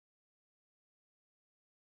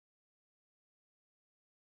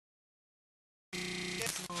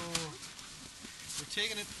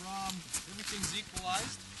taken it from, everything's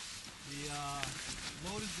equalized. The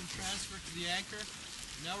load has been transferred to the anchor.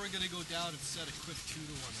 Now we're going to go down and set a quick 2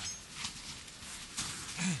 to 1 up.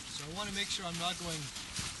 So I want to make sure I'm not going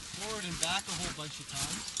forward and back a whole bunch of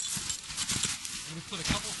times. I'm going to put a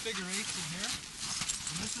couple figure 8s in here.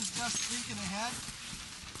 And this is just thinking ahead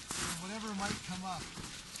for whatever might come up.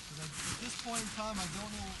 But at this point in time, I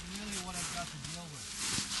don't know really what I've got to deal with.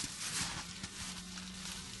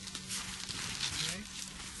 Okay.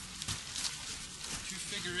 2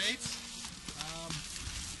 figure 8s.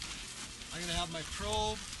 I'm going to have my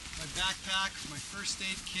probe, my backpack, my first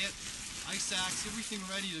aid kit, ice axe, everything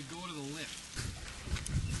ready to go to the lift.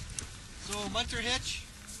 So munter hitch,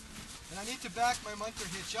 and I need to back my munter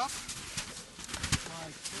hitch up. My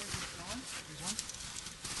cord is on. Here's one.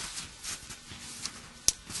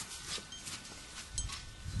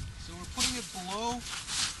 So we're putting it below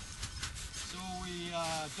so we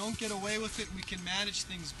don't get away with it and we can manage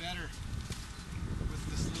things better with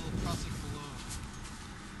this little prusik below.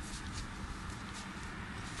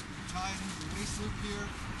 Tie it into the waist loop here.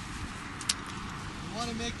 You want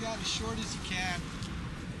to make that as short as you can.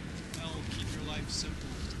 That will keep your life simple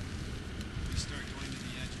when you start going to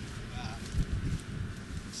the edge of the crevasse.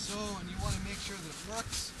 So, and you want to make sure that it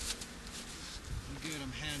works. I'm good,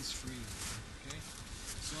 I'm hands-free. Okay?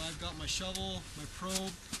 So I've got my shovel, my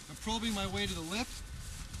probe. I'm probing my way to the lip.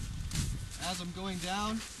 As I'm going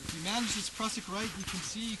down, if you manage this prusik right, you can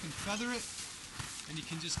see you can feather it and you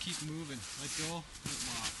can just keep moving. Let go, let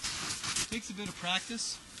lock. Takes a bit of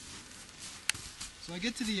practice. So I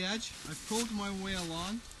get to the edge, I've probed my way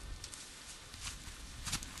along.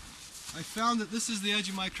 I found that this is the edge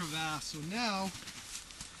of my crevasse. So now,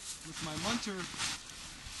 with my munter,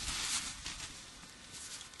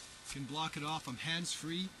 can block it off. I'm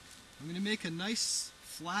hands-free. I'm going to make a nice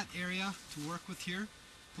flat area to work with here.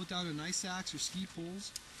 Put down an ice axe or ski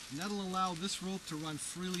poles, and that'll allow this rope to run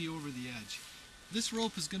freely over the edge. This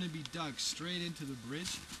rope is going to be dug straight into the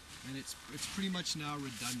bridge, and it's pretty much now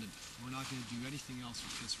redundant. We're not going to do anything else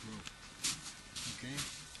with this rope. Okay,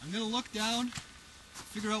 I'm going to look down,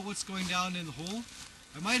 figure out what's going down in the hole.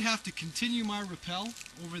 I might have to continue my rappel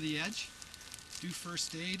over the edge, do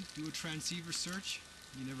first aid, do a transceiver search.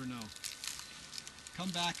 You never know. Come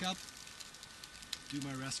back up, do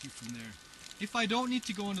my rescue from there. If I don't need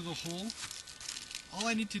to go into the hole, all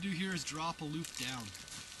I need to do here is drop a loop down.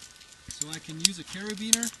 So I can use a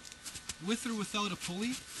carabiner with or without a pulley.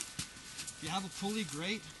 If you have a pulley,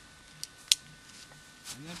 great.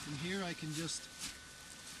 And then from here I can just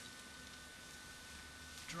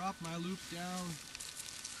drop my loop down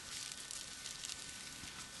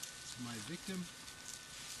to my victim.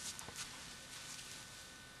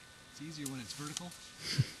 It's easier when it's vertical.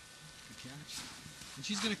 Good catch. And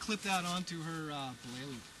she's going to clip that onto her belay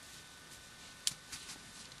loop.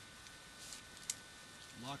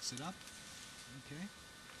 Locks it up. Okay.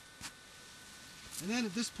 And then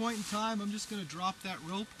at this point in time, I'm just going to drop that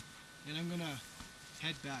rope and I'm going to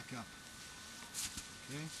head back up.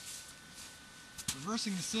 Okay.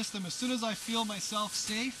 Reversing the system as soon as I feel myself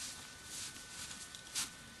safe.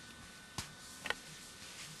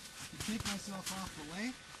 I take myself off the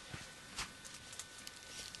lay.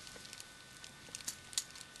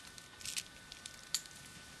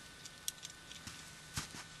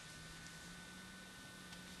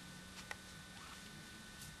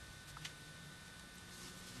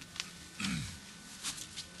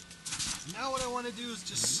 Now what I want to do is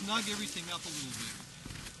just snug everything up a little bit.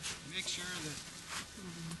 Make sure that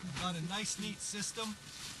I've got a nice neat system.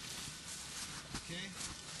 Okay.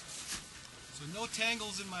 So no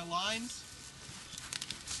tangles in my lines.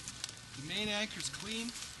 The main anchor's clean.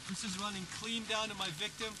 This is running clean down to my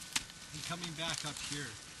victim and coming back up here.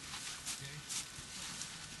 Okay.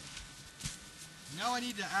 Now I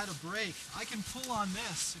need to add a brake. I can pull on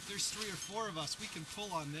this. If there's 3 or 4 of us, we can pull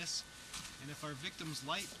on this. And if our victim's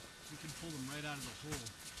light, we can pull them right out of the hole.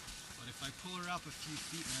 But if I pull her up a few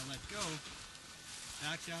feet and I let go,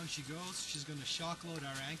 back down she goes. She's going to shock load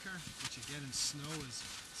our anchor, which again in snow is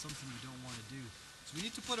something we don't want to do. So we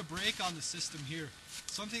need to put a brake on the system here.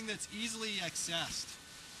 Something that's easily accessed,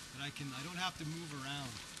 that I don't have to move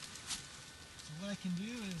around. So what I can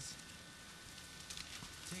do is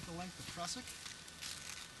take a length of prusik.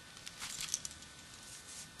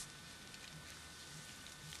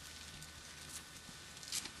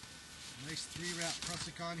 Nice 3-wrap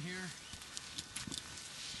prusik on here.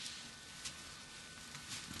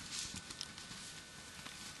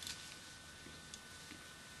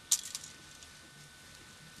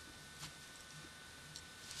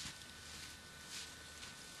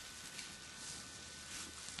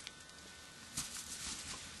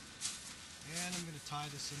 And I'm going to tie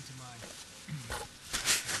this into my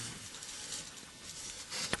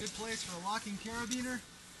good place for a locking carabiner.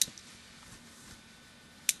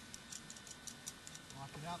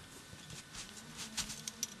 Lock it up.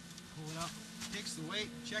 Pull it up. Takes the weight.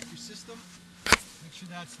 Check your system. Make sure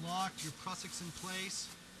that's locked. Your prussik's in place.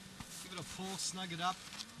 Give it a pull. Snug it up.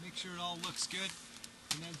 Make sure it all looks good.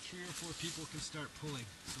 And then 3 or 4 people can start pulling.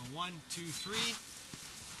 So 1, 2, 3.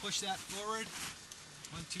 Push that forward.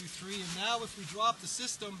 1, 2, 3. And now if we drop the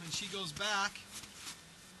system and she goes back,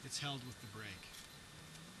 it's held with the brake.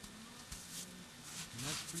 And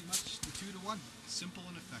that's pretty much the 2 to 1. Simple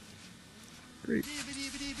and effective. Great.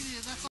 That's